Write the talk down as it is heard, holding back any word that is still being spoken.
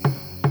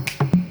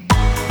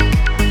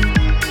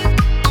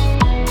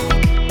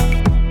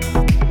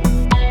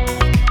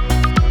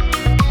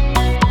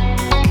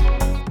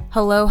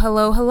Hello,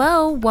 hello,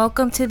 hello.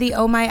 Welcome to the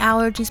Oh My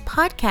Allergies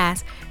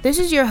podcast. This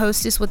is your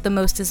hostess with the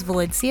mostest,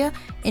 Valencia.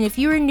 And if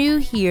you are new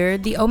here,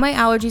 the Oh My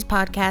Allergies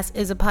podcast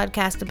is a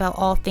podcast about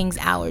all things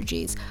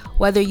allergies.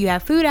 Whether you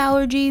have food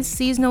allergies,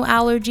 seasonal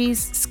allergies,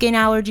 skin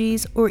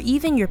allergies, or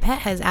even your pet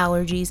has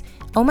allergies,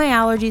 Oh My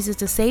Allergies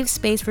is a safe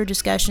space for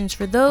discussions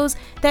for those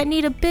that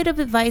need a bit of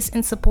advice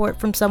and support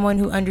from someone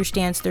who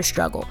understands their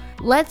struggle.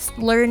 Let's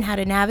learn how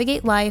to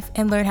navigate life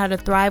and learn how to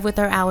thrive with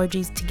our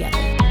allergies together.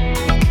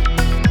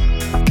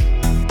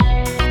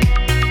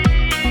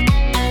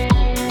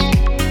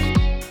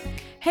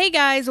 Hey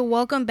guys,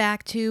 welcome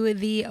back to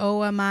the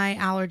OMI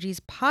Allergies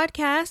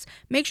podcast.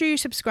 Make sure you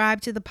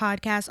subscribe to the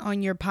podcast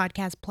on your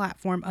podcast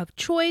platform of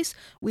choice.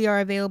 We are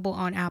available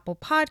on Apple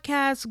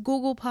Podcasts,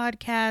 Google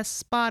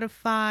Podcasts,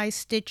 Spotify,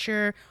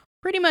 Stitcher,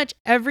 pretty much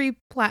every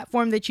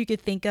platform that you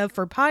could think of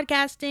for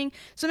podcasting.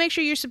 So make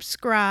sure you're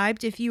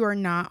subscribed if you are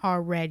not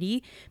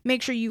already.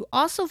 Make sure you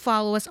also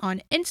follow us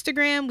on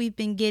Instagram. We've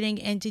been getting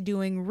into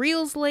doing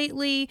reels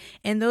lately,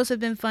 and those have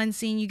been fun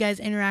seeing you guys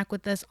interact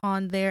with us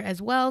on there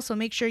as well. So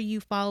make sure you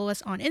follow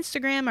us on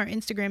Instagram. Our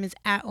Instagram is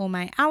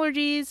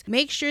 @ohmyallergies.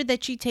 Make sure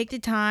that you take the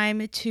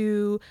time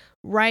to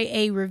write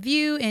a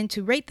review and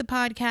to rate the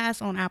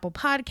podcast on Apple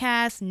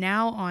Podcasts,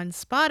 now on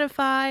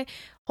Spotify.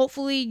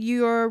 Hopefully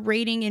your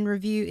rating and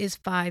review is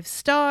 5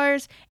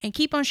 stars, and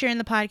keep on sharing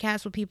the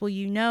podcast with people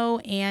you know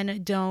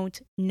and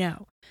don't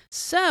know.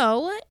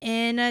 So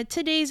in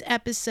today's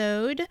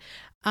episode,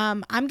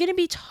 I'm going to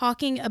be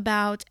talking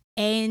about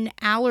an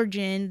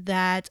allergen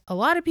that a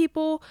lot of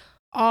people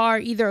are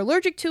either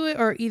allergic to it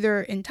or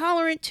either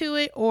intolerant to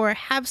it or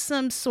have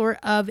some sort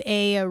of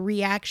a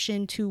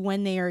reaction to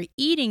when they are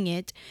eating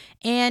it,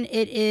 and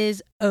it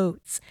is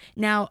oats.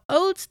 Now,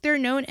 oats, they're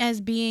known as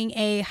being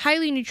a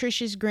highly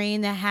nutritious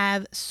grain that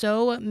have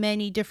so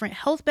many different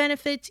health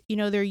benefits. You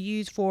know, they're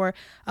used for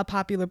a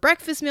popular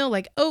breakfast meal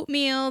like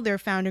oatmeal. They're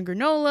found in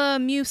granola,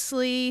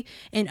 muesli,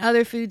 and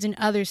other foods and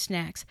other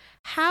snacks.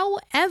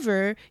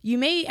 However, you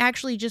may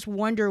actually just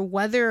wonder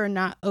whether or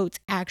not oats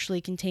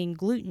actually contain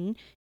gluten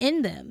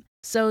in them.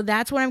 So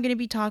that's what I'm going to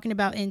be talking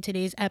about in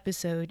today's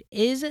episode.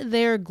 Is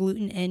there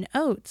gluten in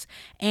oats?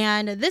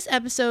 And this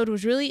episode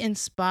was really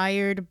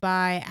inspired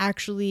by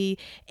actually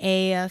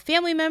a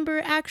family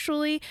member, I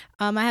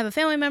have a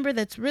family member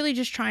that's really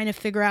just trying to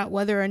figure out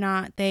whether or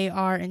not they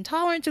are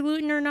intolerant to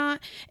gluten or not.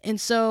 And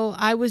so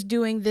I was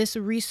doing this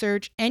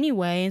research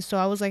anyway. And so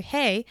I was like,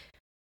 hey,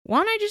 why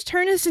don't I just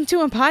turn this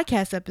into a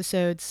podcast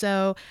episode?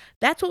 So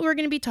that's what we're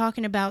going to be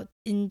talking about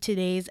in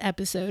today's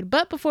episode.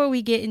 But before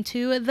we get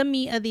into the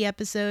meat of the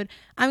episode,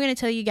 I'm going to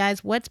tell you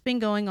guys what's been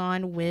going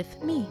on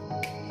with me.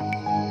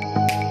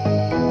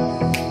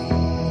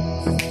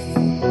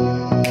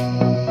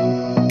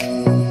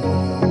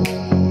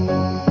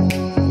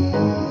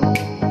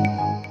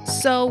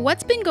 So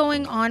what's been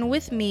going on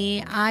with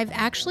me, I've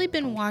actually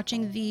been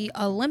watching the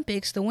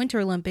Olympics, the Winter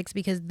Olympics,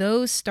 because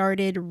those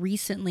started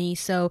recently.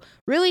 So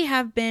really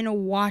have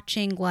been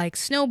watching like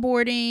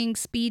snowboarding,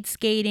 speed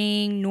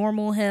skating,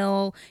 normal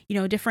hill,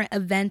 different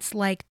events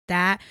like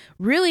that.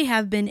 Really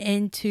have been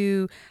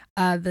into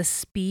the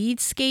speed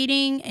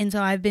skating. And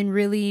so I've been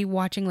really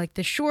watching like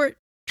the short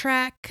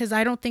track because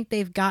I don't think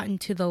they've gotten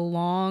to the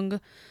long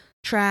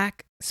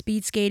track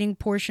speed skating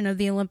portion of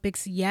the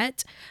Olympics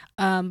yet.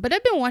 But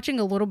I've been watching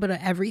a little bit of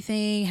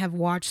everything, have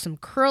watched some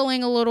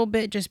curling a little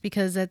bit just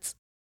because that's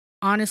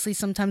honestly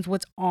sometimes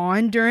what's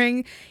on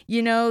during,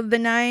 the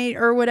night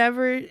or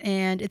whatever.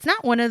 And it's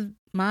not one of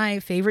my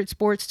favorite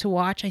sports to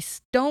watch. I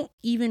don't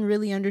even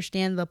really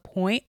understand the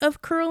point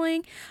of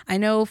curling. I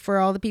know for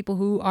all the people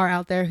who are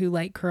out there who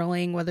like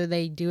curling, whether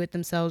they do it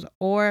themselves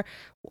or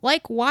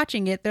like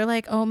watching it, they're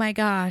like, oh my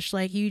gosh,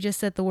 like you just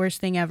said the worst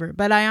thing ever.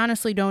 But I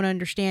honestly don't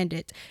understand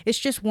it. It's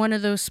just one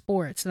of those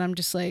sports. And I'm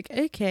just like,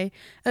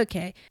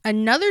 okay.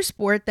 Another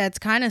sport that's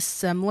kind of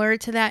similar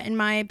to that, in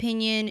my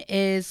opinion,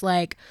 is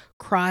like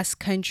cross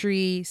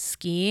country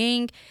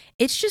skiing.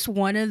 It's just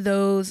one of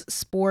those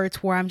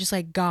sports where I'm just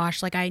like,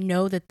 gosh, like I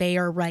know that they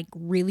are like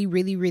really,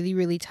 really, really,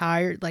 really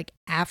tired like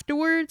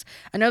afterwards.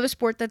 Another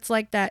sport that's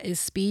like that is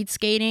speed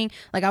skating.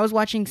 Like I was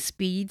watching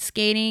speed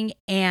skating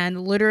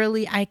and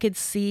literally I could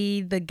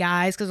see the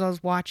guys because I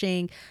was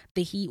watching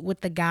the heat with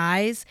the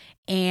guys,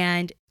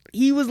 and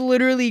he was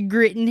literally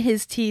gritting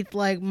his teeth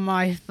like,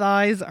 my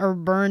thighs are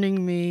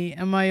burning me.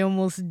 Am I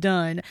almost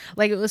done?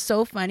 Like, it was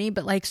so funny,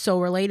 but like so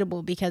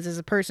relatable because as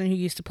a person who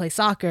used to play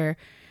soccer,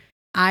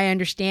 I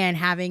understand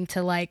having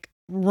to like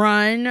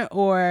run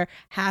or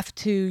have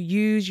to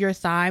use your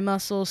thigh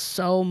muscles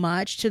so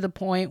much to the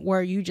point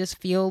where you just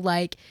feel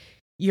like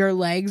your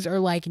legs are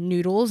like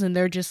noodles and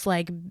they're just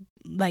like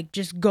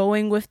just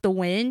going with the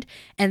wind.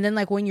 And then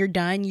like when you're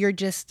done, you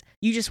just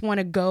want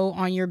to go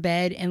on your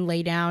bed and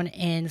lay down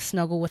and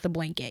snuggle with a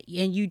blanket,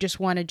 and you just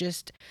want to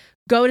just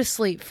go to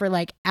sleep for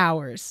like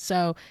hours.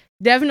 So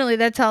Definitely,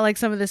 that's how like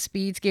some of the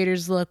speed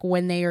skaters look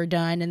when they are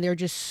done, and they're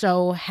just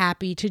so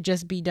happy to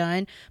just be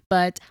done.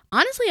 But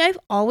honestly, I've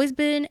always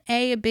been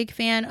a big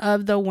fan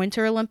of the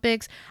Winter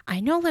Olympics. I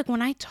know like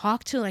when I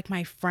talk to like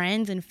my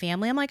friends and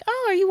family, I'm like,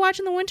 "Oh, are you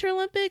watching the Winter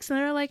Olympics?" And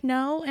they're like,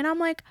 "No." And I'm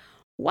like,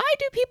 "Why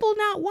do people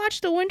not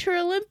watch the Winter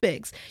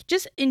Olympics?"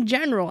 Just in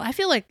general, I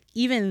feel like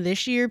even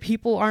this year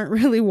people aren't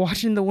really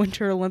watching the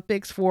Winter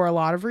Olympics for a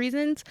lot of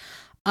reasons.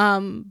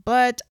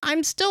 But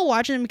I'm still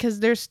watching them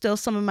because there's still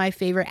some of my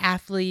favorite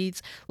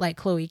athletes like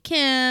Chloe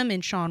Kim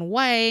and Shaun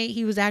White.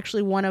 He was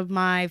actually one of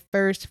my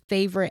first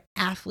favorite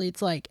athletes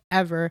like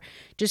ever.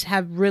 Just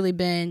have really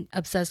been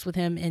obsessed with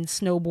him in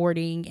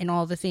snowboarding and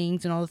all the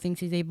things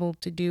he's able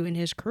to do in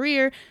his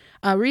career.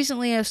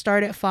 Recently, I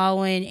started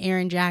following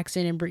Aaron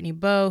Jackson and Brittany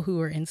Bowe,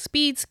 who are in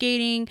speed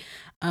skating.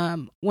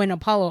 When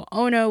Apollo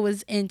Ono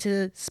was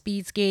into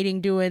speed skating,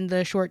 doing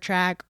the short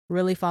track,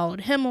 really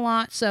followed him a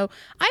lot. So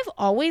I've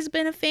always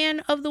been a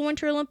fan of the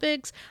Winter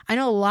Olympics. I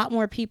know a lot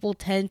more people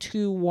tend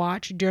to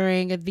watch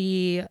during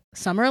the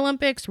Summer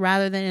Olympics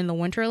rather than in the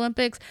Winter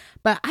Olympics.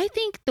 But I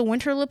think the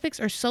Winter Olympics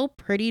are so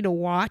pretty to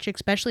watch,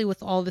 especially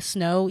with all the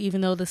snow,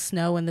 even though the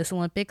snow in this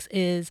Olympics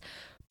is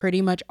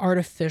pretty much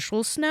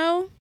artificial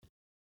snow,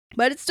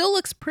 but it still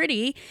looks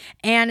pretty,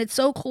 and it's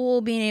so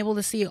cool being able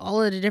to see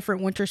all of the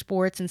different winter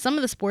sports and some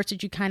of the sports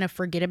that you kind of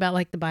forget about,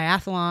 like the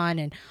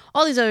biathlon and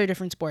all these other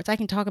different sports. I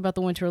can talk about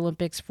the Winter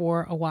Olympics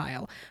for a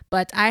while,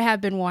 but I have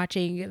been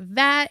watching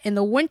that, and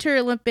the Winter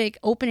Olympic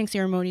opening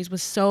ceremonies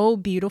was so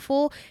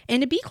beautiful.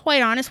 And to be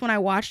quite honest, when I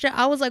watched it,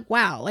 I was like,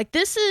 wow, like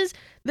this is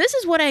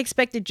what I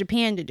expected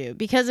Japan to do,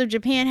 because of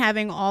Japan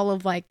having all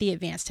of like the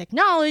advanced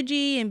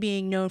technology and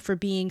being known for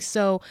being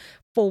so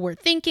forward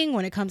thinking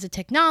when it comes to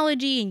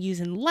technology and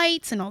using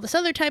lights and all this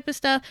other type of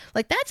stuff.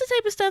 Like that's the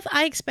type of stuff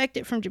I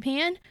expected from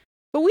Japan,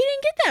 but we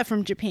didn't get that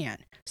from Japan.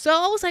 So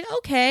I was like,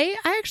 okay,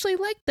 I actually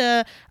like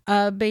the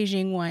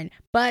Beijing one.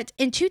 But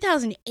in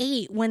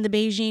 2008, when the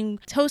Beijing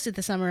hosted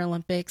the Summer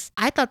Olympics,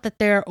 I thought that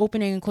their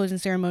opening and closing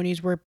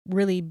ceremonies were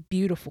really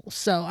beautiful.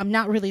 So I'm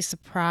not really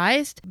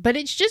surprised, but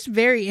it's just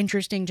very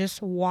interesting just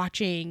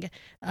watching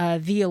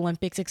the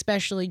Olympics,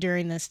 especially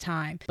during this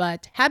time.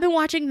 But have been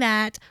watching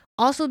that.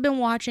 Also been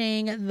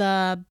watching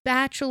The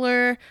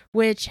Bachelor,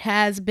 which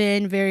has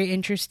been very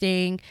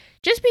interesting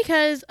just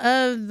because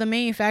of the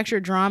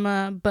manufactured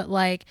drama, but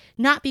like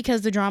not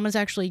because the drama is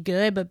actually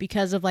good, but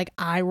because of like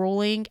eye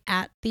rolling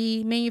at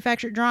the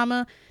manufactured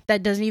drama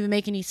that doesn't even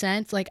make any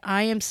sense. Like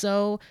I am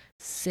so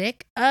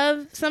sick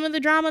of some of the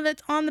drama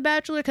that's on The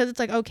Bachelor, because it's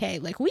like, okay,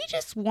 like we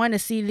just want to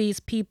see these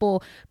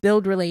people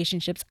build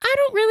relationships. I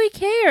don't really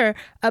care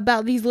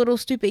about these little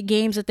stupid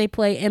games that they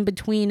play in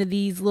between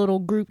these little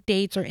group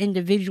dates or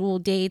individual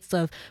dates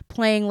of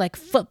playing like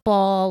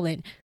football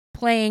and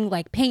playing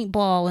like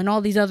paintball and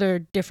all these other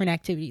different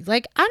activities.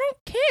 Like I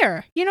don't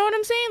care. You know what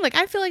I'm saying? Like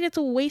I feel like it's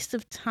a waste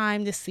of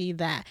time to see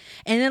that.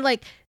 And then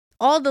like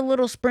all the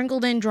little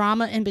sprinkled in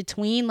drama in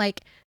between,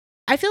 like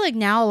I feel like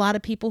now a lot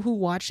of people who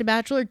watch The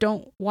Bachelor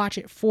don't watch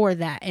it for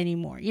that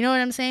anymore. You know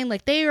what I'm saying?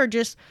 Like they are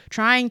just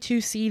trying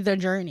to see the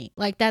journey.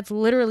 Like that's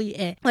literally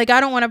it. Like I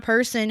don't want a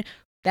person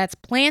that's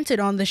planted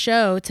on the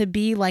show to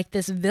be like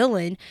this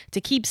villain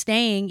to keep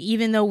staying,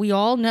 even though we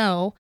all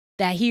know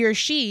that he or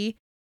she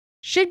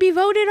should be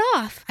voted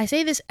off. I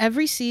say this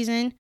every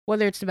season,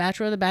 whether it's The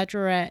Bachelor or The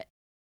Bachelorette,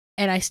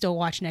 and I still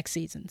watch next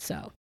season.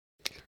 So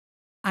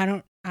I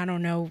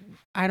don't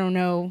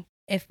know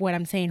if what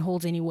I'm saying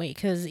holds any weight,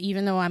 because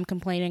even though I'm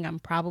complaining, I'm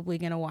probably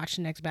gonna watch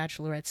the next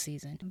Bachelorette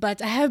season.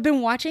 But I have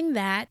been watching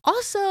that.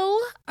 Also,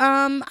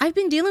 I've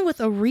been dealing with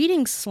a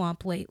reading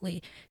slump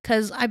lately,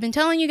 because I've been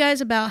telling you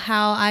guys about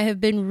how I have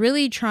been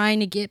really trying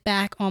to get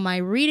back on my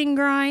reading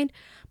grind.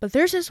 But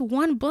there's this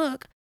one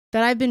book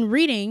that I've been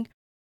reading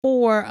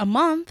for a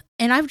month,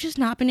 and I've just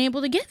not been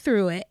able to get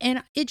through it,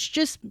 and it's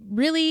just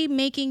really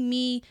making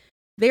me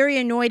very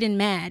annoyed and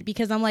mad,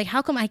 because I'm like,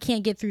 how come I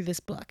can't get through this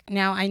book?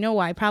 Now, I know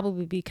why,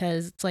 probably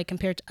because it's like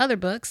compared to other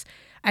books,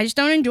 I just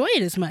don't enjoy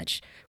it as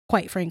much,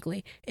 quite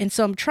frankly. And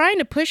so I'm trying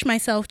to push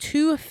myself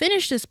to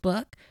finish this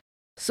book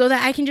so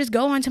that I can just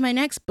go on to my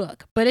next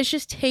book. But it's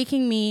just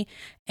taking me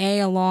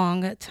a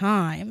long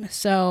time.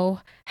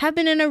 So have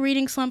been in a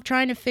reading slump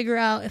trying to figure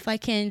out if I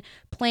can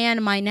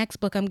plan my next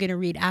book I'm going to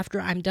read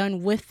after I'm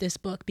done with this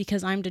book,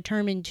 because I'm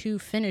determined to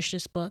finish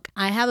this book.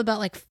 I have about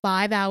like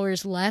 5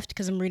 hours left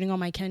because I'm reading on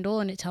my Kindle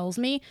and it tells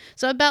me.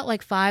 So about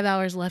like 5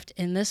 hours left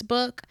in this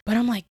book. But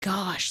I'm like,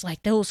 gosh,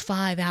 like those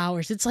 5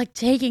 hours, it's like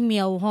taking me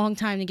a long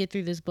time to get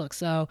through this book.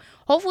 So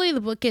hopefully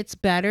the book gets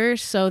better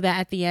so that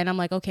at the end I'm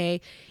like,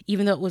 okay,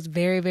 even though it was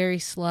very, very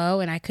slow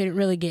and I couldn't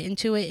really get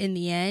into it in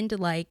the end,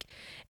 like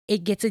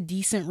it gets a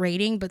decent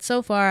rating, but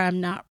so far I'm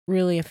not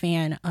really a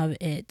fan of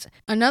it.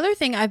 Another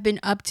thing I've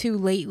been up to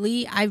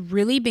lately, I've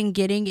really been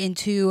getting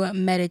into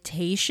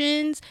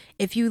meditations.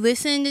 If you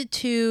listened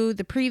to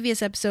the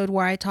previous episode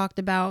where I talked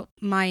about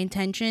my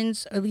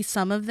intentions, at least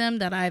some of them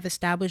that I've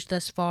established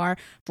thus far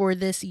for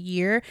this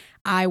year,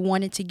 I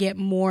wanted to get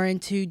more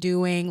into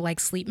doing like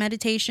sleep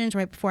meditations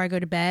right before I go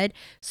to bed.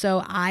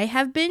 So I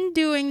have been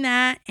doing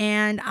that,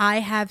 and I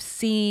have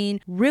seen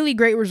really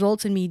great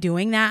results in me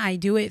doing that. I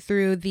do it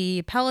through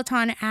the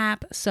Peloton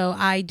app. So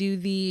I do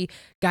the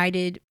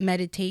guided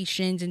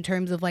meditations in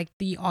terms of like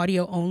the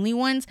audio only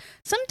ones.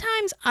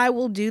 Sometimes I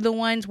will do the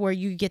ones where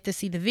you get to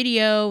see the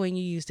video and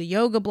you use the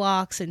yoga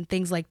blocks and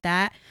things like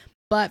that.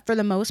 But for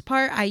the most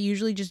part, I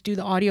usually just do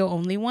the audio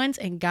only ones.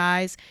 And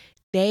guys,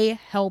 they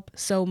help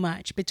so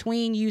much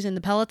between using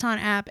the Peloton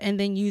app and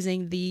then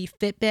using the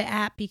Fitbit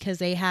app, because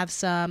they have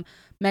some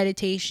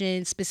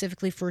meditation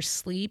specifically for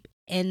sleep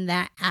in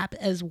that app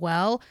as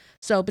well.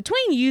 So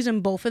between using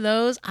both of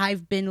those,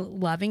 I've been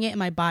loving it and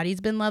my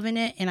body's been loving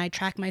it. And I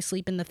track my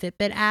sleep in the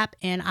Fitbit app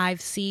and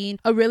I've seen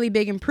a really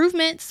big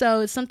improvement. So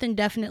it's something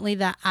definitely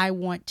that I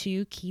want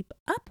to keep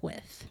up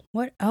with.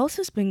 What else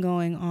has been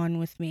going on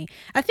with me?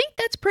 I think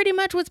that's pretty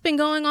much what's been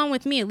going on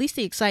with me, at least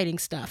the exciting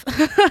stuff.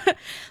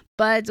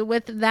 But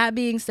with that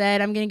being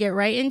said, I'm going to get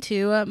right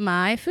into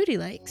my foodie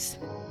likes.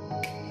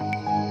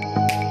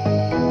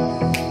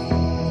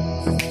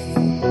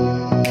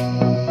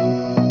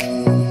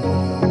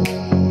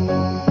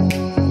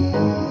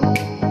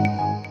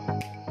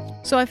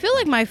 So I feel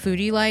like my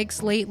foodie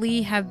likes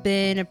lately have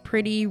been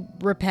pretty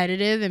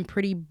repetitive and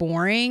pretty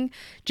boring,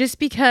 just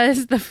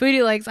because the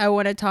foodie likes I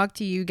want to talk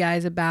to you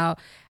guys about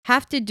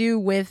have to do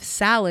with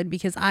salad,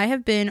 because I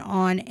have been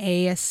on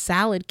a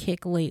salad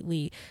kick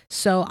lately.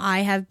 So I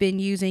have been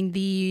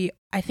using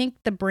I think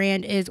the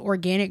brand is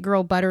Organic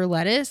Girl butter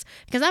lettuce,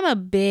 because I'm a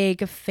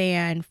big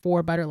fan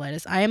for butter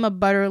lettuce. I am a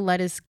butter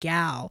lettuce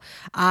gal.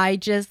 I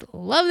just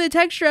love the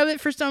texture of it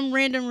for some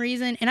random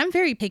reason. And I'm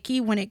very picky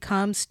when it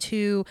comes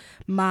to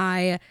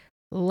my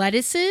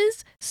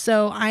lettuces.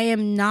 So I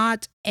am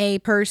not a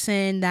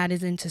person that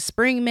is into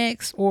spring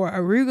mix or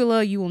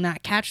arugula. You will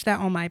not catch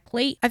that on my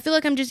plate. I feel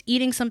like I'm just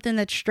eating something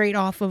that's straight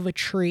off of a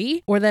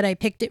tree or that I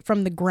picked it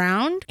from the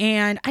ground,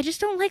 and I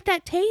just don't like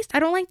that taste. I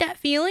don't like that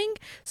feeling.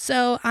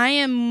 So I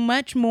am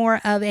much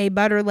more of a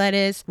butter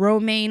lettuce,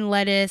 romaine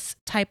lettuce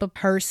type of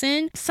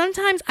person.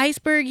 Sometimes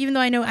iceberg, even though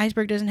I know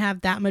iceberg doesn't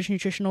have that much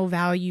nutritional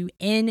value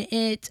in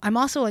it. I'm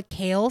also a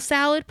kale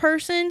salad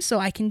person, so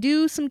I can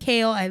do some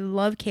kale. I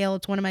love kale.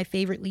 It's one of my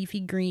favorite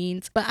leafy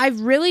greens, but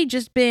I've really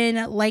just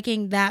been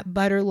liking that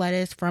butter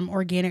lettuce from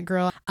Organic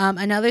Girl.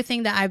 Another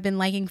thing that I've been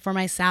liking for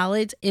my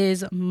salads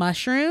is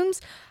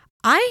mushrooms.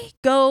 I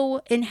go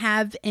and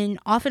have an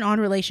off and on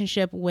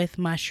relationship with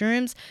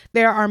mushrooms.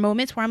 There are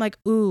moments where I'm like,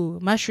 ooh,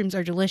 mushrooms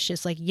are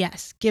delicious. Like,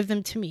 yes, give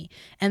them to me.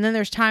 And then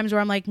there's times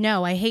where I'm like,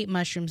 no, I hate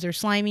mushrooms. They're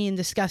slimy and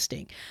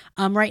disgusting.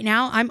 Right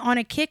now, I'm on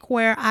a kick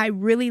where I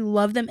really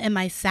love them in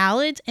my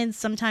salads and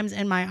sometimes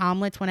in my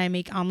omelets when I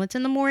make omelets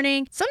in the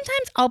morning.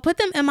 Sometimes I'll put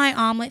them in my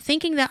omelet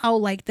thinking that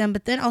I'll like them,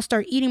 but then I'll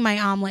start eating my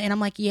omelet and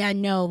I'm like, yeah,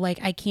 no, like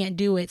I can't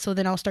do it. So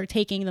then I'll start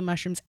taking the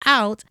mushrooms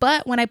out.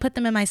 But when I put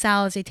them in my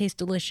salads, they taste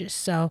delicious.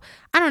 So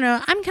I don't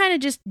know. I'm kind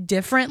of just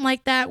different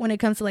like that when it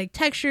comes to like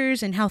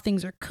textures and how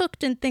things are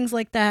cooked and things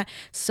like that.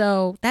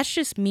 So that's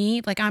just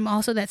me. Like I'm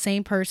also that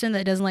same person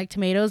that doesn't like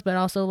tomatoes, but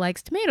also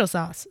likes tomato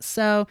sauce.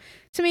 So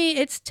to me,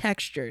 it's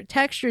texture.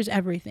 Texture is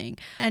everything.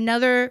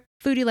 Another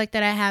foodie like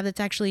that I have that's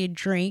actually a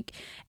drink.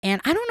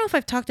 And I don't know if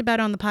I've talked about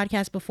it on the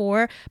podcast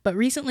before, but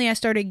recently I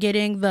started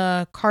getting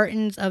the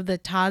cartons of the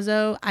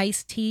Tazo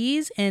iced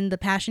teas in the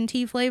passion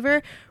tea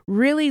flavor.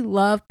 Really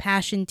love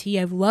passion tea.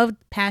 I've loved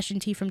passion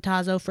tea from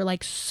Tazo for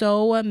like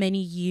so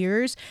many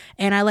years.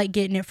 And I like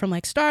getting it from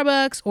like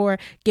Starbucks or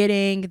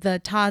getting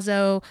the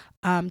Tazo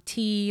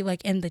tea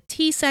like in the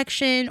tea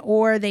section,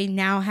 or they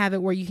now have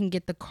it where you can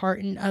get the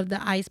carton of the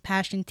iced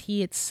passion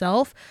tea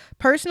itself.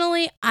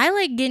 Personally, I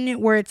like getting it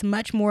where it's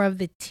much more of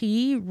the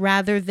tea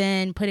rather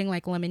than putting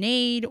like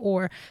lemonade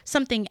or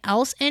something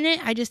else in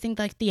it. I just think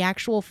like the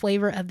actual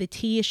flavor of the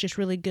tea is just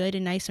really good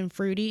and nice and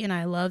fruity, and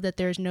I love that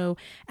there's no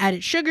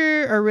added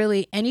sugar or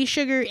really any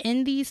sugar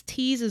in these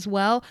teas as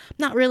well. I'm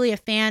not really a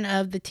fan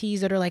of the teas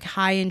that are like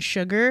high in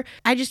sugar.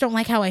 I just don't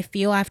like how I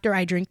feel after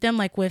I drink them.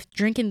 Like with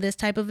drinking this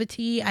type of a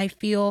tea, I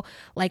feel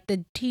like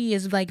the tea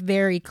is like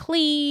very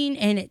clean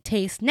and it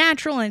tastes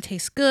natural and it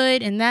tastes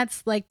good, and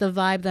that's like the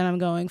vibe that I'm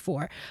going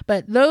for.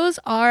 But those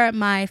are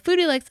my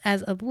foodie likes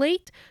as of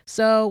late.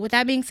 So with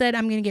that being said,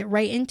 I'm going to get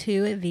right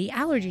into the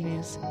allergy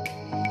news.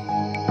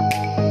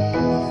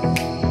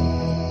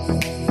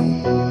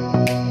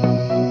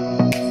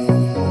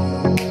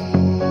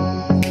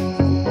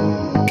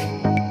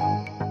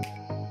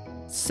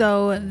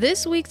 So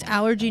this week's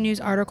allergy news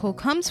article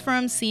comes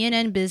from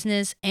CNN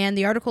Business, and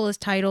the article is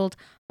titled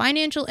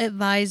 "Financial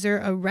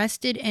Advisor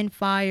Arrested and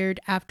Fired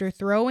After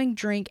Throwing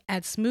Drink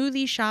at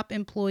Smoothie Shop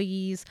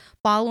Employees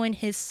Following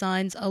His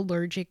Son's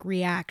Allergic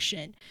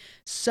Reaction."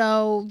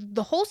 So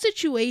the whole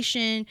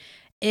situation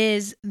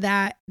is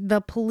that the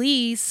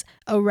police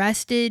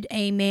arrested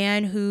a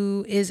man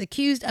who is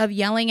accused of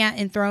yelling at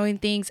and throwing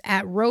things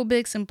at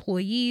Robix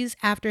employees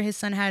after his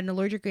son had an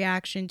allergic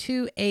reaction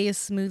to a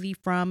smoothie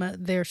from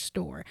their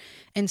store.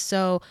 And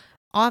so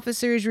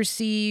officers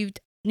received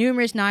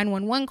numerous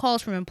 911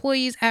 calls from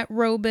employees at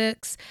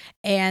Robux,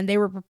 and they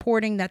were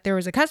reporting that there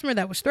was a customer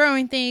that was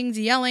throwing things,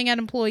 yelling at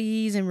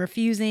employees, and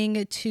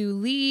refusing to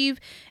leave.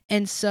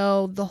 And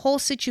so the whole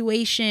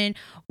situation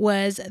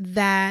was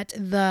that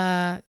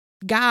the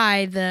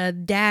guy, the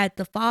dad,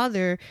 the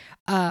father,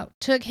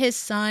 took his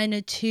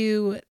son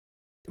to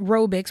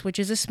Robux, which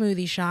is a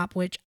smoothie shop,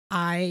 which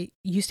I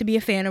used to be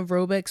a fan of.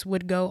 Robux,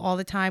 would go all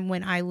the time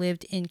when I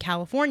lived in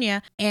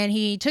California. And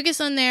he took his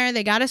son there.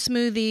 They got a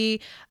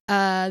smoothie.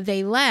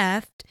 They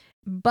left.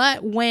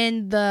 But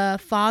when the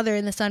father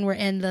and the son were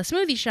in the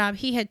smoothie shop,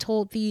 he had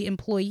told the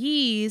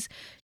employees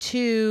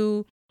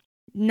to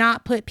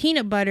not put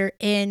peanut butter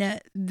in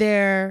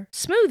their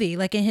smoothie,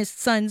 like in his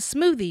son's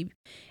smoothie.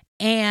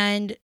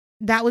 And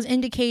that was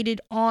indicated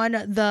on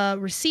the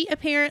receipt,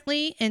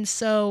 apparently. And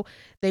so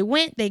they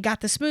went, they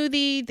got the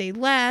smoothie, they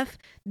left.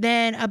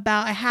 Then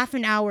about a half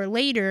an hour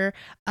later,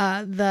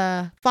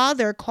 the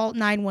father called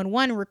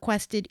 911,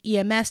 requested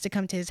EMS to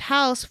come to his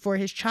house for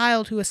his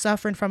child who was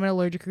suffering from an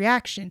allergic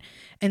reaction.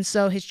 And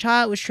so his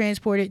child was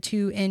transported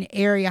to an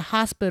area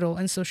hospital.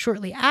 And so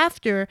shortly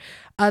after,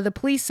 the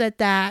police said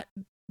that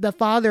the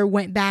father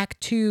went back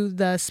to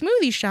the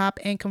smoothie shop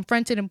and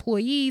confronted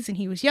employees, and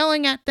he was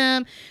yelling at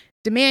them,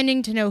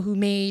 demanding to know who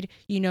made,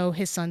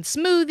 his son's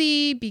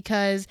smoothie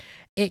because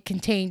it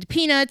contained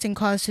peanuts and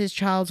caused his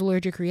child's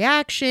allergic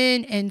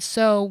reaction. And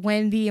so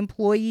when the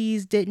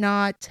employees did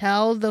not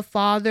tell the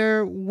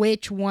father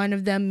which one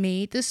of them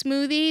made the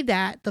smoothie,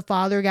 that the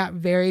father got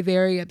very,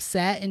 very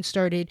upset and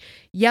started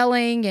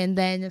yelling and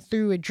then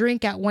threw a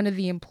drink at one of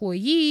the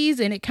employees,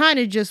 and it kind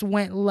of just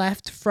went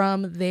left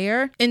from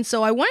there. And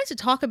so I wanted to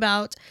talk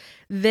about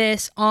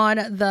this on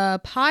the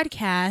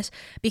podcast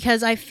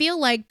because I feel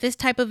like this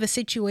type of a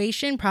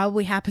situation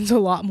probably happens a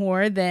lot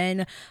more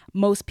than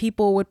most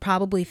people would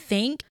probably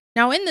think.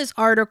 Now, in this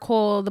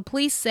article, the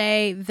police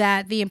say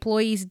that the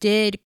employees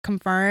did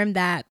confirm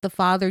that the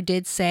father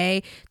did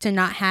say to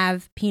not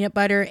have peanut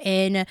butter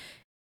in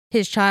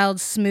his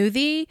child's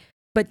smoothie,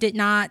 but did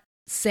not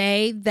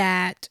say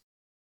that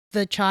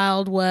the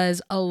child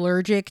was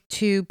allergic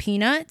to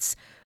peanuts.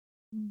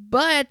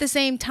 But at the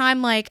same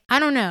time, I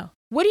don't know.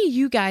 What do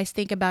you guys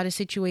think about a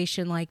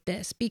situation like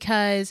this?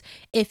 Because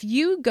if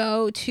you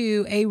go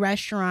to a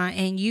restaurant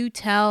and you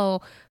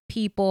tell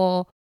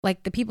people,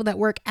 like the people that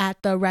work at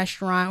the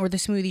restaurant or the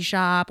smoothie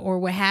shop or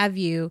what have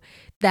you,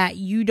 that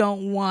you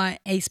don't want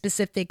a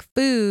specific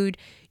food,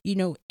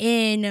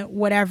 in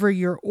whatever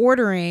you're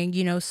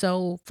ordering,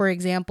 so for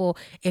example,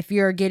 if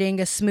you're getting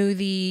a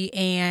smoothie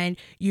and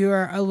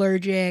you're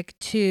allergic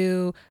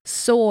to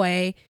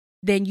soy,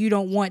 then you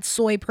don't want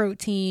soy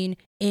protein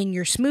in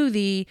your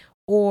smoothie.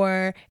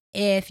 Or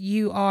if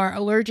you are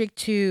allergic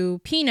to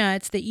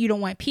peanuts, that you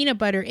don't want peanut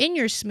butter in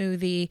your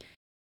smoothie,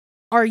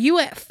 are you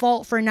at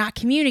fault for not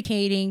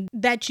communicating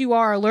that you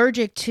are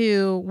allergic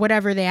to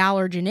whatever the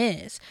allergen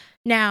is?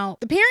 Now,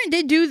 the parent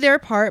did do their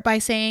part by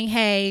saying,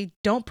 hey,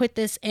 don't put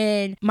this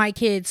in my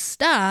kid's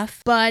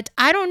stuff. But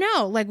I don't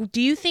know. Do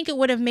you think it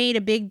would have made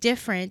a big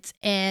difference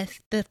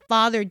if the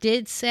father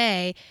did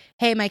say,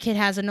 hey, my kid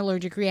has an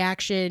allergic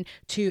reaction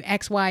to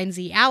X, Y, and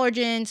Z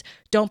allergens.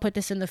 Don't put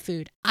this in the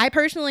food. I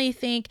personally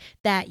think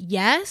that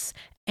yes.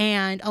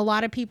 And a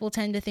lot of people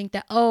tend to think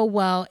that, oh,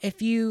 well,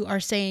 if you are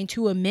saying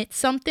to omit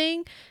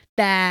something,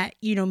 that,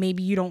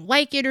 maybe you don't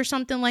like it or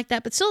something like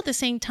that. But still at the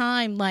same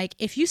time,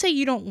 if you say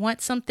you don't want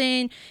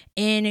something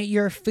in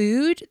your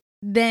food,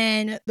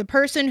 then the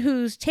person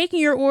who's taking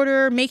your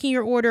order, making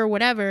your order,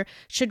 whatever,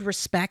 should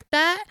respect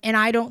that. And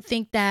I don't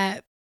think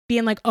that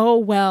being like, oh,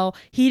 well,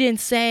 he didn't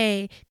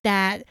say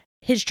that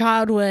his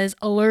child was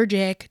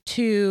allergic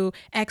to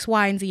X,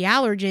 Y, and Z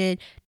allergen,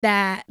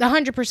 that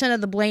 100%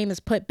 of the blame is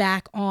put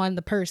back on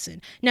the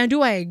person. Now,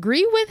 do I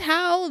agree with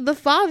how the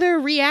father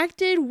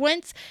reacted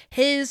once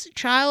his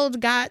child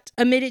got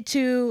admitted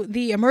to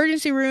the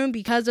emergency room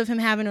because of him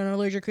having an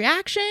allergic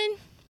reaction?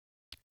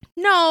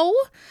 No.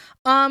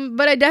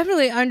 But I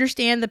definitely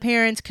understand the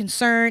parents'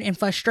 concern and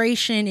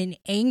frustration and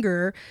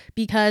anger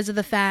because of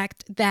the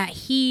fact that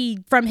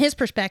he, from his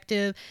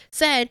perspective,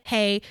 said,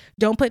 hey,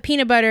 don't put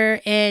peanut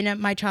butter in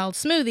my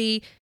child's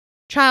smoothie.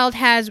 Child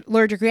has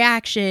allergic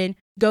reaction,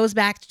 goes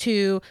back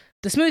to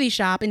the smoothie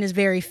shop and is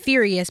very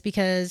furious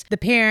because the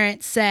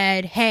parent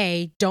said,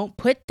 hey, don't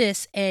put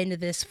this in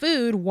this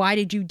food. Why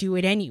did you do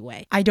it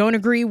anyway? I don't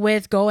agree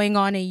with going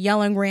on a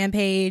yelling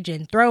rampage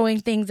and throwing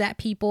things at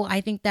people.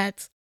 I think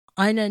that's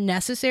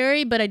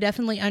unnecessary, but I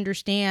definitely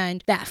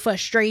understand that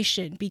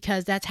frustration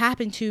because that's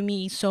happened to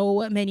me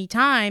so many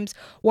times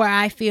where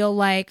I feel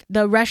like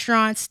the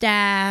restaurant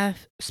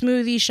staff,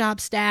 smoothie shop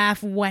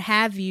staff, what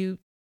have you,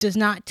 does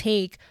not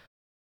take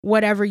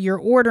whatever you're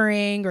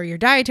ordering or your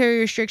dietary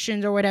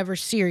restrictions or whatever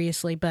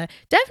seriously. But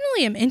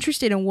definitely am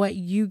interested in what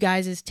you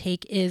guys'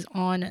 take is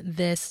on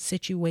this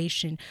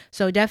situation.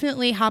 So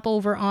definitely hop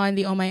over on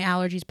the Oh My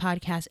Allergies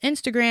podcast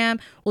Instagram.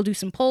 We'll do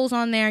some polls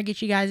on there,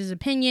 get you guys'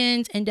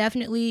 opinions, and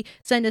definitely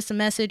send us a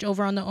message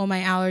over on the Oh My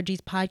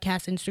Allergies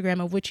podcast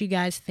Instagram of what you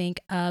guys think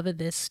of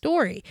this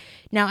story.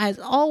 Now, as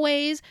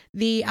always,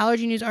 the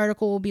allergy news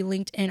article will be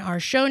linked in our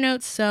show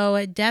notes.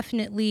 So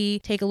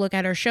definitely take a look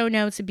at our show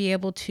notes to be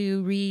able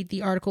to read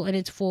the article in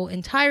its full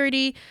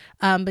entirety.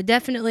 But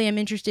definitely I'm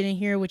interested in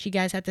hearing what you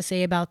guys have to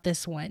say about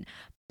this one.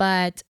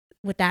 But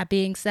with that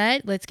being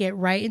said, let's get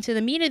right into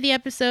the meat of the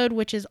episode,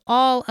 which is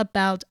all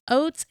about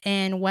oats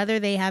and whether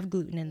they have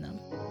gluten in them.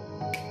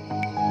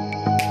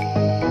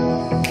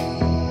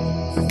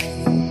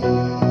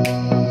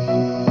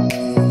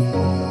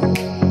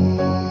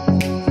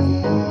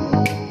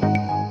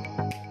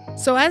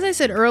 So as I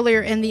said earlier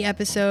in the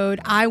episode,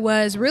 I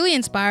was really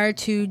inspired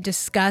to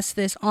discuss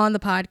this on the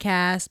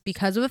podcast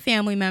because of a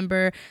family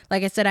member.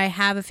 Like I said, I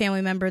have a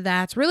family member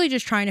that's really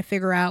just trying to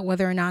figure out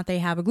whether or not they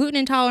have a gluten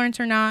intolerance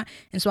or not.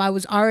 And so I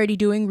was already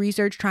doing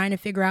research trying to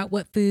figure out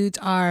what foods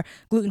are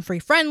gluten-free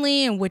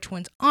friendly and which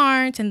ones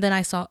aren't. And then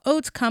I saw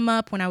oats come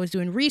up when I was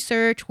doing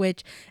research,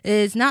 which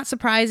is not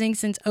surprising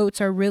since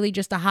oats are really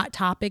just a hot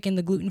topic in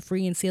the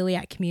gluten-free and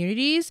celiac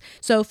communities.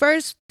 So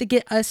first, to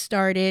get us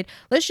started,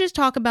 let's just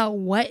talk about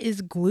what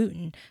is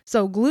gluten.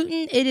 So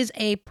gluten, it is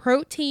a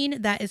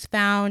protein that is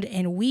found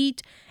in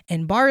wheat,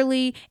 in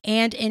barley,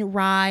 and in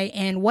rye.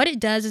 And what it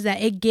does is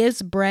that it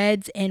gives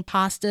breads and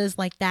pastas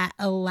like that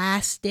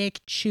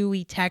elastic,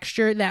 chewy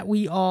texture that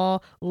we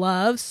all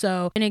love.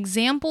 So an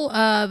example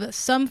of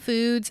some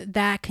foods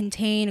that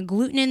contain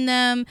gluten in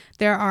them,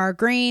 there are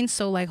grains,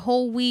 so like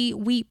whole wheat,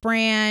 wheat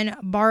bran,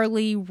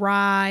 barley,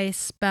 rye,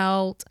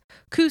 spelt,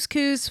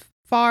 couscous,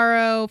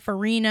 farro,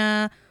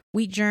 farina,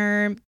 wheat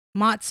germ,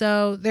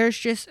 matzo. There's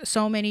just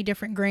so many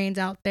different grains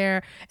out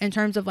there in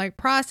terms of like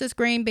processed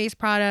grain-based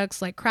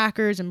products like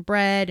crackers and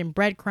bread and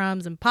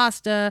breadcrumbs and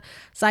pasta,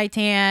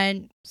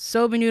 seitan,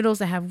 soba noodles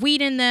that have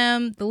wheat in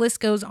them. The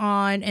list goes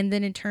on. And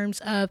then in terms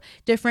of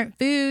different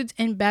foods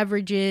and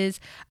beverages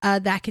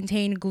that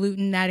contain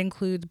gluten, that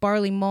includes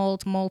barley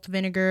malt, malt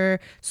vinegar,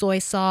 soy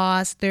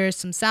sauce. There's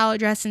some salad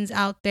dressings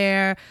out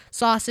there,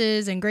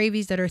 sauces and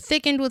gravies that are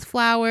thickened with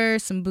flour,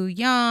 some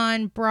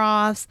bouillon,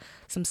 broths,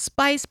 some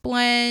spice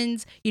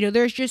blends.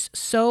 There's just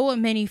so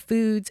many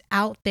foods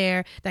out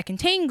there that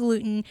contain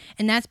gluten,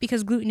 and that's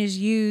because gluten is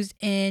used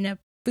in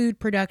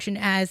food production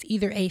as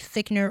either a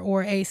thickener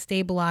or a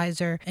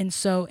stabilizer. And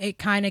so it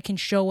kind of can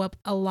show up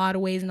a lot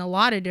of ways in a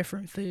lot of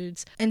different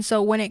foods. And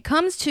so when it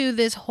comes to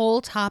this whole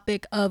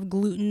topic of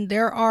gluten,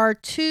 there are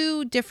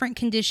two different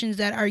conditions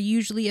that are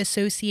usually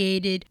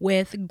associated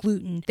with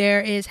gluten.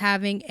 There is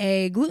having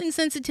a gluten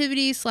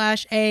sensitivity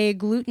 / a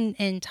gluten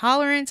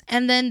intolerance,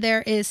 and then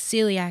there is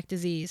celiac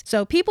disease.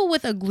 So people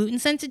with a gluten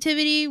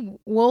sensitivity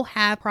will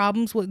have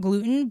problems with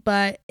gluten,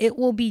 but it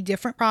will be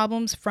different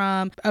problems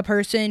from a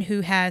person who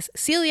has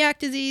celiac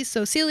disease.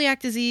 So celiac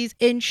disease,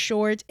 in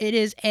short, it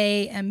is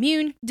a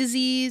immune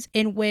disease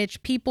in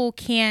which people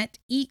can't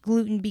eat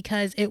gluten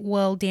because it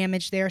will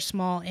damage their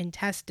small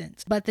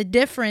intestines. But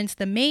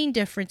the main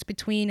difference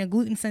between a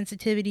gluten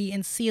sensitivity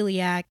and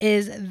celiac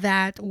is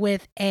that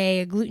with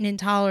a gluten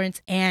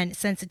intolerance and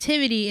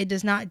sensitivity, it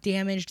does not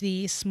damage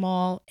the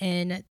small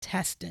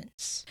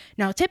intestines.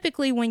 Now,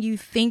 typically when you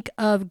think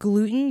of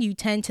gluten, you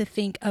tend to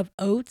think of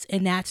oats,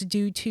 and that's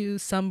due to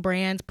some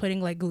brands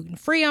putting like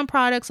gluten-free on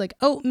products like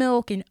oat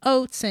milk and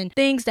oats and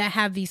things that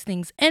have these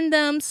things in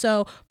them.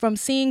 So from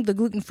seeing the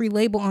gluten-free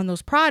label on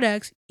those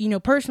products,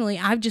 personally,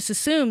 I've just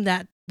assumed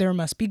that there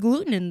must be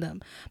gluten in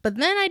them. But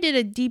then I did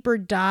a deeper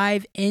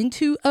dive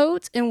into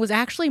oats and was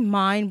actually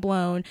mind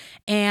blown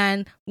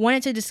and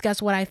wanted to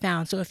discuss what I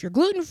found. So if you're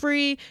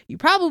gluten-free, you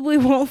probably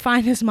won't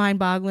find this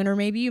mind-boggling, or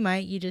maybe you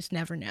might, you just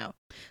never know.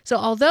 So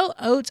although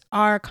oats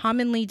are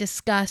commonly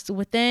discussed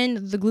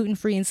within the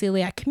gluten-free and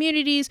celiac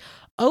communities,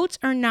 oats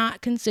are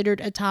not considered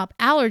a top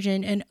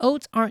allergen, and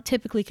oats aren't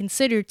typically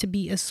considered to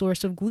be a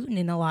source of gluten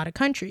in a lot of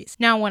countries.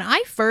 Now, when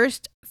I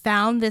first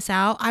found this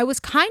out, I was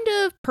kind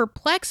of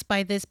perplexed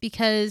by this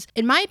because,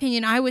 in my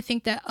opinion, I would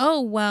think that,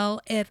 oh, well,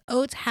 if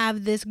oats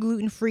have this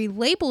gluten-free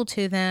label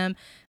to them,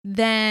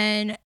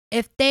 then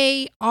if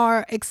they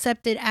are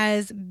accepted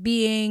as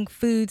being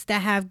foods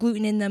that have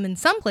gluten in them in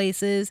some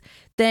places,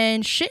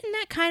 then shouldn't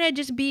that kind of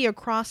just be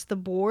across the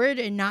board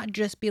and not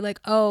just be like,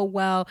 oh,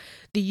 well,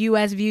 the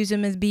US views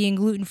them as being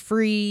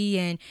gluten-free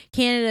and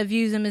Canada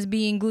views them as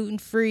being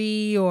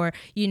gluten-free, or,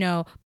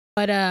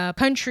 but a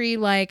country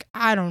like,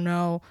 I don't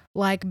know,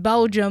 like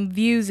Belgium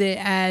views it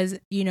as,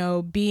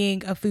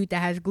 being a food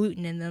that has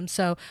gluten in them.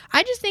 So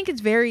I just think it's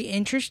very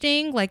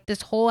interesting, like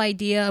this whole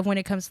idea of when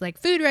it comes to like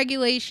food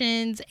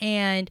regulations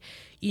and,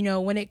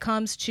 when it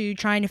comes to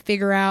trying to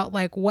figure out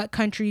like what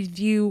countries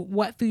view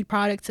what food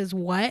products as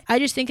what. I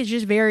just think it's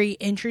just very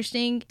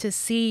interesting to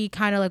see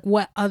kind of like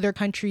what other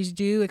countries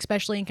do,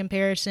 especially in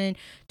comparison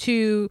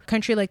to a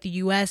country like the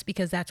US,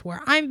 because that's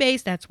where I'm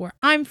based, that's where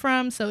I'm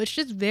from. So it's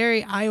just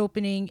very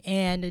eye-opening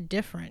and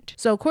different.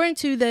 So according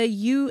to the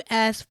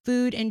US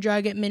Food and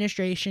Drug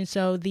Administration,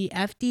 so the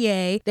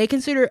FDA, they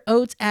consider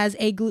oats as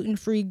a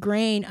gluten-free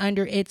grain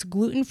under its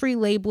gluten-free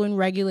labeling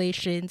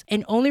regulations,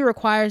 and only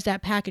requires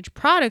that packaged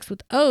products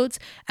with oats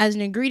as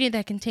an ingredient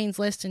that contains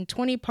less than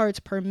 20 parts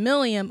per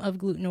million of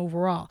gluten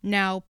overall.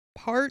 Now,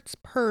 parts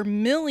per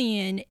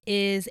million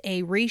is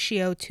a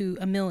ratio to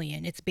a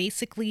million. It's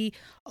basically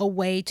a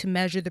way to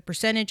measure the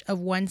percentage of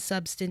one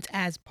substance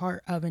as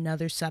part of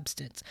another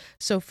substance.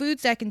 So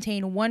foods that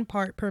contain 1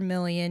 part per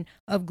million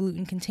of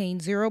gluten contain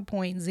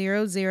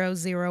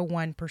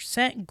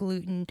 0.0001%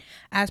 gluten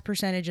as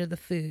percentage of the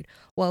food,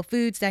 while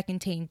foods that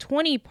contain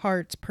 20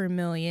 parts per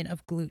million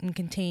of gluten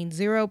contain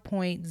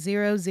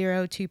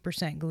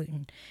 0.002%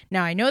 gluten.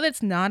 Now, I know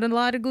that's not a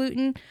lot of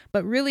gluten,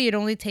 but really it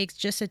only takes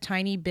just a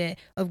tiny bit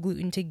of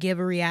gluten to give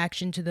a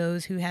reaction to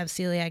those who have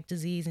celiac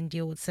disease and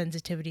deal with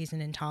sensitivities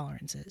and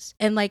intolerances.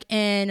 And like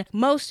in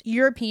most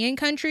European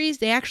countries,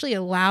 they actually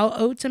allow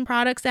oats and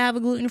products that have a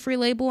gluten-free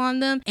label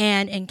on them.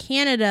 And in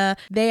Canada,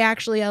 they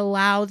actually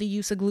allow the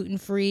use of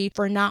gluten-free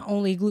for not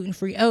only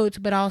gluten-free oats,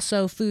 but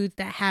also foods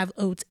that have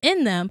oats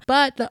in them.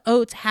 But the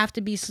oats have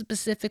to be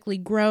specifically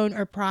grown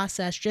or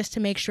processed just to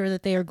make sure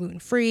that they are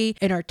gluten-free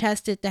and are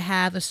tested to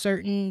have a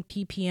certain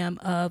ppm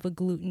of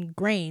gluten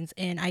grains.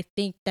 And I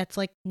think that's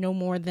like no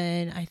more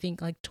than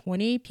like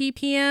 20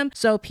 ppm.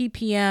 So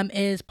ppm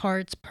is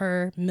parts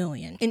per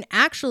million. And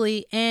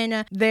actually,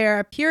 in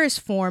their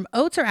purest form,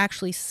 oats are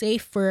actually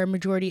safe for a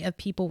majority of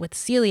people with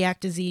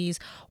celiac disease,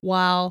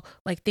 while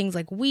like things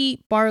like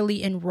wheat,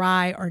 barley, and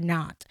rye are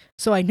not.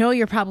 So I know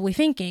you're probably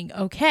thinking,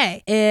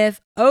 okay, if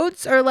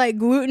oats are like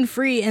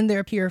gluten-free in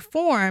their pure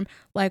form,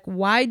 like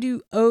why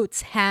do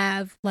oats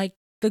have like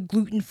the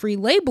gluten-free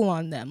label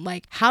on them?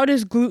 Like, how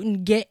does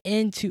gluten get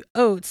into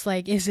oats?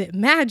 Like, is it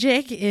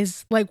magic?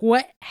 Is like,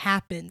 what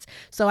happens?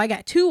 So I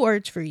got 2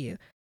 words for you: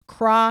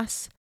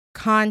 cross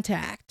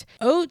contact.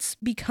 Oats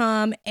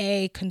become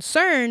a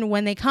concern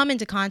when they come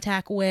into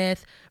contact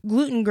with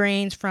gluten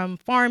grains from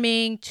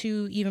farming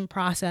to even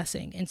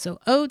processing. And so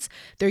oats,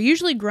 they're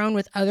usually grown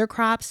with other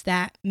crops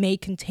that may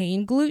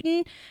contain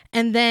gluten.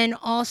 And then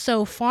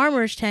also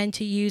farmers tend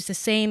to use the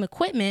same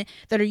equipment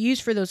that are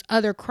used for those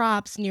other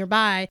crops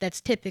nearby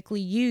that's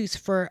typically used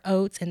for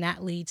oats. And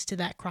that leads to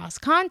that cross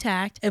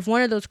contact if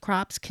one of those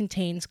crops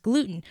contains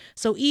gluten.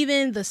 So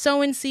even the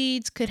sown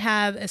seeds could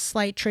have a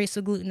slight trace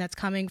of gluten that's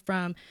coming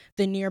from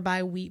the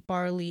nearby wheat,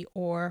 barley,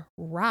 or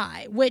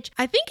rye, which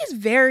I think is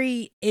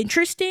very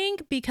interesting,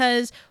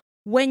 because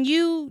when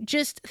you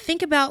just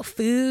think about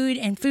food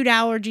and food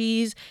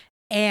allergies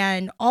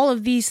and all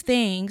of these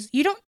things,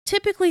 you don't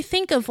typically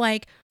think of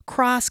like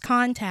cross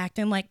contact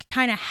and like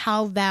kind of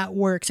how that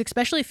works,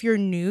 especially if you're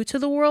new to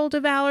the world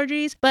of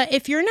allergies. But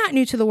if you're not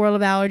new to the world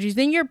of allergies,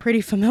 then you're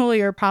pretty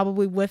familiar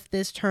probably with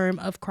this term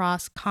of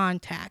cross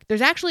contact.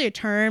 There's actually a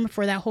term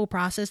for that whole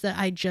process that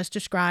I just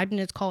described, and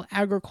it's called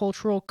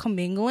agricultural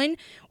commingling,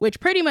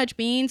 which pretty much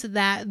means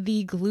that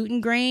the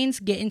gluten grains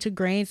get into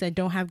grains that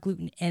don't have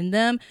gluten in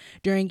them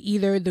during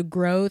either the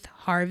growth,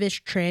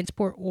 harvest,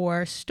 transport,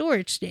 or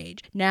storage stage.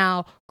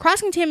 Now,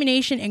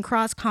 cross-contamination and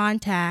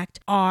cross-contact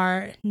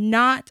are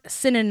not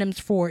synonyms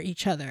for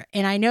each other.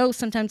 And I know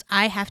sometimes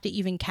I have to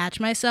even catch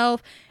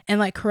myself and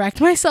like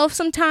correct myself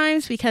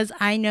sometimes, because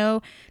I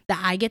know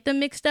that I get them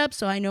mixed up.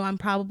 So I know I'm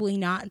probably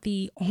not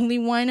the only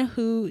one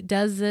who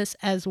does this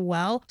as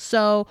well.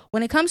 So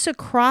when it comes to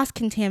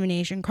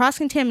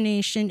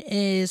cross-contamination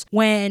is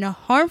when a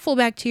harmful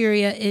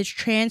bacteria is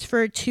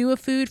transferred to a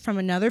food from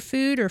another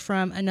food or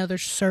from another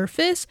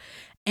surface.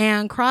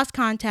 And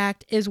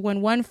cross-contact is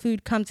when one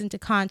food comes into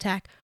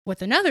contact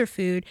with another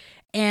food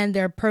and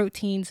their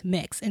proteins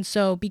mix. And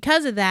so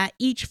because of that,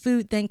 each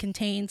food then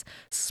contains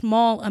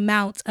small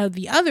amounts of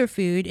the other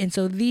food. And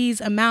so these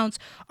amounts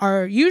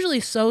are usually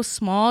so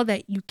small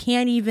that you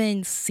can't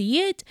even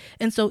see it.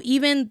 And so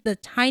even the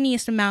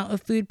tiniest amount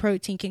of food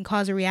protein can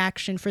cause a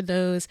reaction for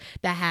those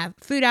that have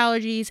food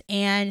allergies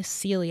and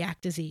celiac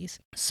disease.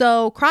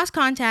 So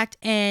cross-contact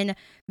in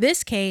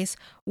this case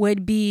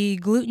would be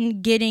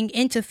gluten getting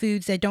into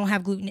foods that don't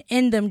have gluten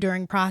in them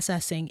during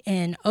processing.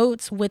 And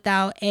oats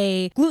without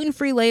a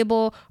gluten-free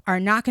label are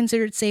not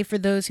considered safe for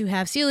those who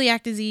have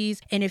celiac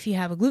disease. And if you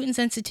have a gluten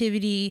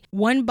sensitivity,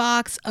 one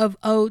box of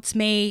oats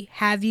may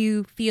have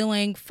you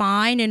feeling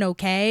fine and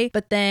okay,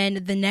 but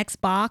then the next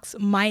box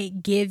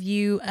might give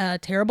you a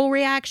terrible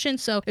reaction.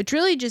 So it's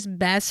really just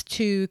best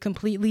to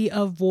completely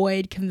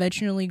avoid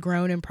conventionally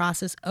grown and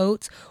processed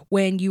oats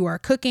when you are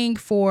cooking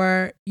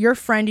for your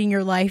friend in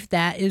your life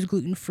that is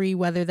gluten-free,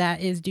 whether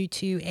that is due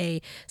to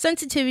a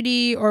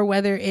sensitivity or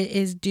whether it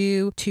is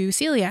due to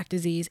celiac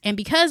disease. And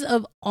because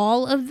of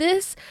all of this,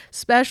 this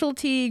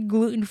specialty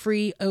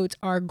gluten-free oats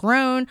are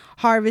grown,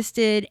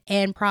 harvested,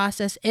 and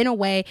processed in a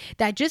way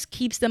that just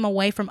keeps them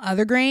away from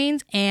other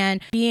grains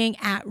and being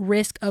at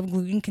risk of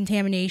gluten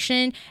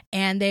contamination.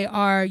 And they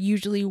are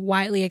usually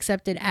widely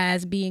accepted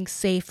as being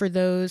safe for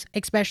those,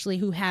 especially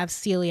who have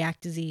celiac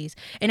disease.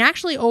 And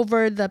actually,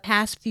 over the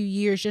past few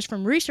years, just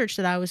from research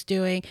that I was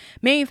doing,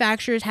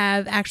 manufacturers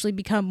have actually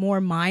become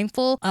more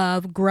mindful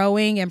of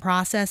growing and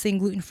processing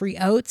gluten-free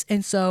oats.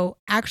 And so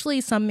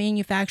actually some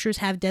manufacturers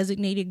have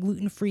designated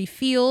gluten-free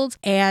fields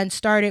and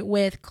started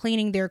with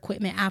cleaning their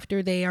equipment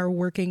after they are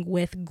working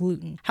with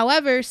gluten.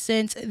 However,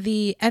 since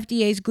the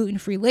FDA's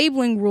gluten-free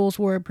labeling rules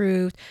were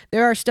approved,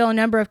 there are still a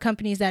number of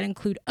companies that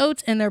include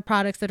oats in their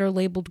products that are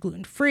labeled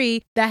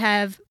gluten-free that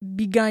have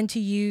begun to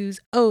use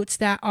oats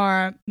that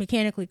are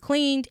mechanically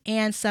cleaned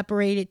and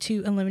separated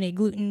to eliminate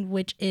gluten,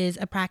 which is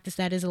a practice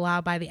that is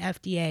allowed by the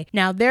FDA.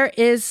 Now, there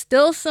is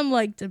still some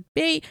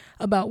debate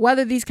about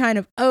whether these kind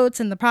of oats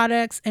and the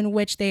products in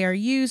which they are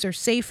used are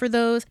safe for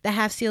those that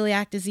have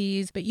celiac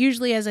disease. But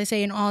usually, as I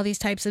say in all these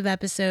types of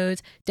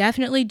episodes,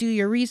 definitely do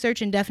your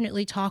research and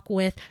definitely talk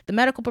with the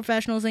medical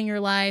professionals in your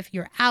life,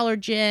 your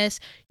allergist,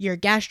 your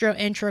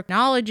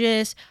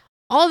gastroenterologist,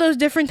 all those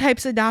different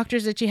types of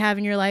doctors that you have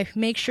in your life.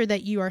 Make sure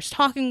that you are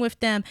talking with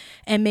them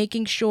and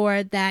making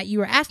sure that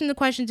you are asking the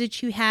questions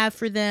that you have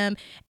for them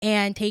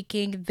and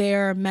taking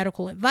their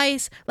medical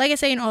advice. Like I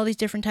say in all these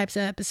different types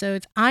of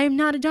episodes, I am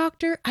not a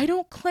doctor. I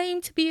don't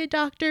claim to be a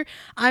doctor.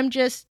 I'm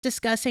just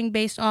discussing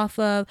based off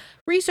of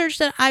research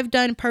that I've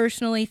done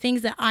personally,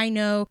 things that I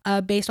know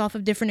based off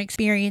of different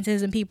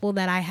experiences and people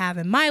that I have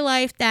in my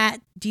life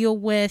that deal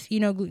with,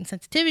 gluten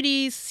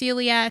sensitivities,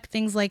 celiac,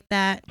 things like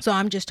that. So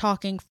I'm just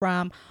talking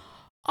from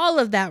all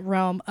of that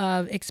realm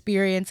of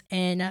experience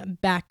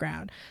and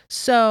background.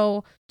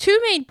 So 2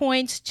 main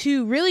points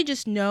to really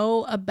just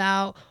know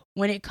about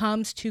when it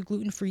comes to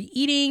gluten-free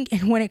eating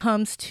and when it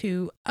comes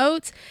to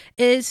oats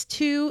is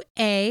to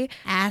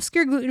ask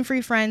your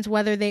gluten-free friends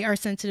whether they are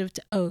sensitive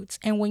to oats.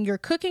 And when you're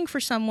cooking for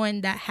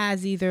someone that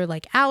has either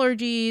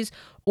allergies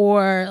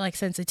or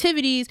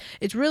sensitivities,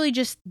 it's really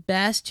just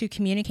best to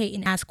communicate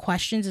and ask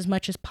questions as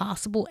much as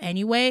possible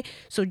anyway.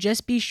 So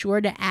just be sure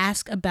to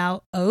ask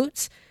about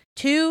oats.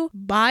 2,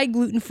 buy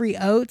gluten-free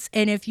oats.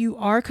 And if you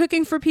are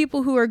cooking for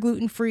people who are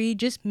gluten-free,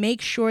 just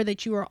make sure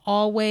that you are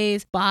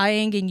always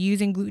buying and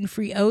using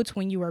gluten-free oats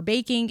when you are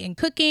baking and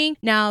cooking.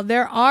 Now,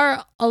 there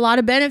are a lot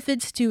of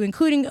benefits to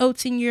including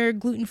oats in your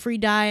gluten-free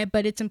diet,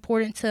 but it's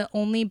important to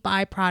only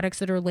buy products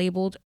that are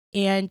labeled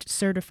and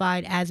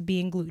certified as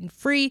being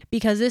gluten-free,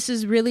 because this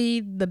is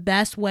really the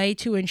best way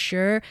to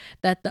ensure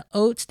that the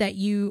oats that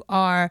you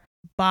are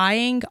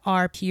buying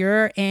are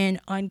pure and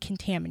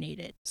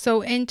uncontaminated.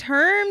 So in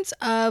terms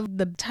of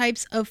the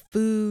types of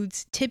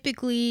foods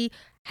typically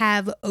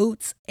have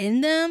oats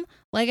in them,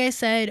 like I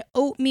said,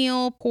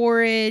 oatmeal,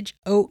 porridge,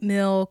 oat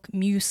milk,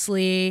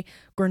 muesli,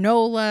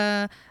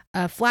 granola,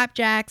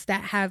 flapjacks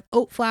that have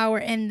oat flour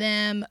in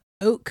them,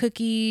 oat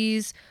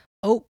cookies,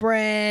 oat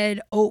bread,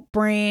 oat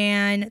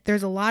bran.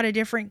 There's a lot of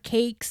different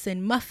cakes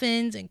and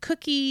muffins and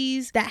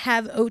cookies that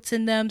have oats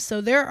in them.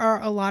 So there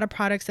are a lot of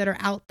products that are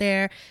out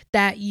there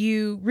that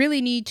you really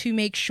need to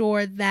make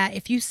sure that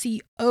if you see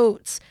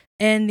oats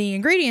in the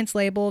ingredients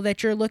label,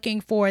 that you're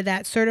looking for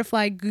that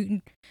certified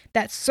gluten,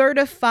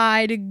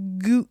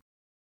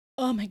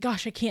 oh my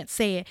gosh, I can't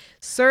say it.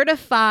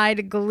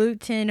 Certified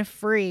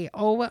gluten-free.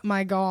 Oh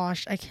my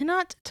gosh, I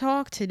cannot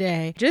talk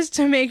today. Just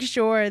to make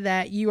sure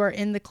that you are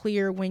in the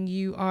clear when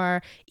you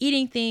are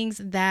eating things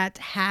that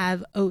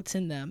have oats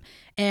in them.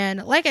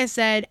 And like I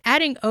said,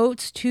 adding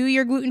oats to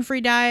your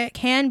gluten-free diet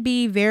can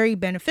be very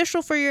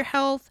beneficial for your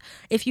health.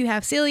 If you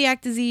have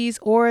celiac disease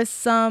or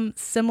some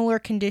similar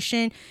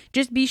condition,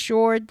 just be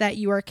sure that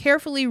you are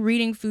carefully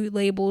reading food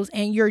labels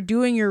and you're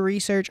doing your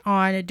research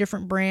on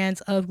different brands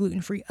of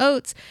gluten-free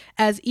oats,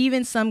 as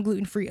even some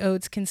gluten-free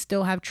oats can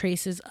still have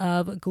traces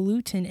of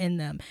gluten in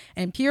them.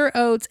 And pure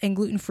oats and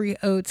gluten-free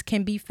oats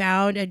can be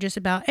found at just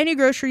about any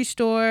grocery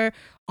store,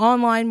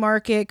 online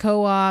market,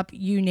 co-op,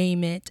 you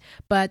name it.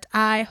 But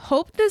I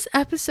hope this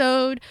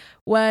episode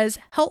was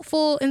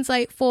helpful,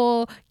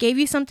 insightful, gave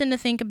you something to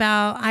think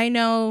about. I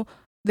know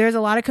there's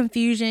a lot of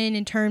confusion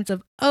in terms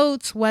of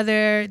oats,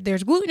 whether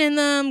there's gluten in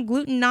them,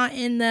 gluten not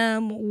in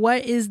them,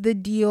 what is the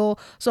deal?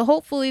 So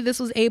hopefully this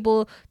was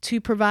able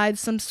to provide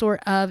some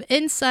sort of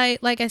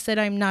insight. Like I said,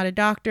 I'm not a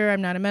doctor,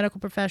 I'm not a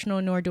medical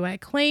professional, nor do I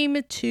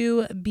claim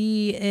to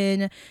be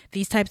in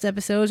these types of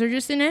episodes or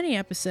just in any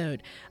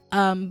episode.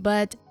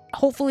 But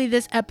hopefully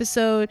this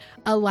episode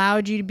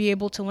allowed you to be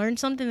able to learn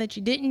something that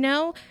you didn't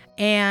know,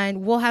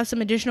 and we'll have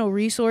some additional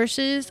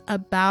resources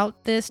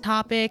about this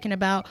topic and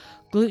about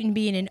gluten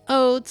being in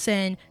oats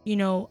and,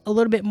 a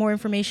little bit more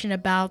information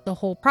about the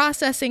whole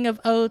processing of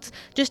oats,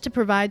 just to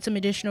provide some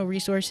additional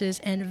resources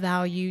and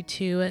value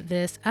to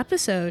this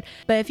episode.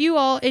 But if you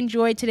all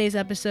enjoyed today's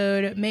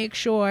episode, make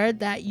sure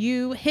that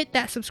you hit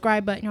that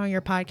subscribe button on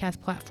your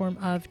podcast platform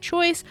of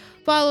choice.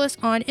 Follow us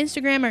on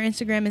Instagram. Our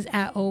Instagram is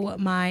at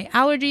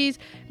 @ohmyallergies.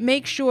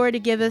 Make sure to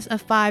give us a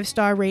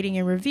 5-star rating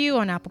and review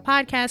on Apple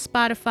Podcasts,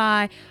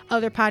 Spotify,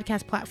 other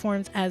podcast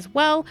platforms as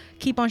well.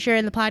 Keep on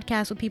sharing the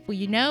podcast with people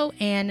you know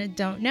and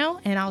don't know.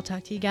 And I'll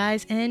talk to you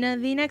guys in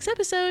the next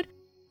episode.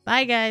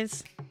 Bye,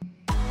 guys.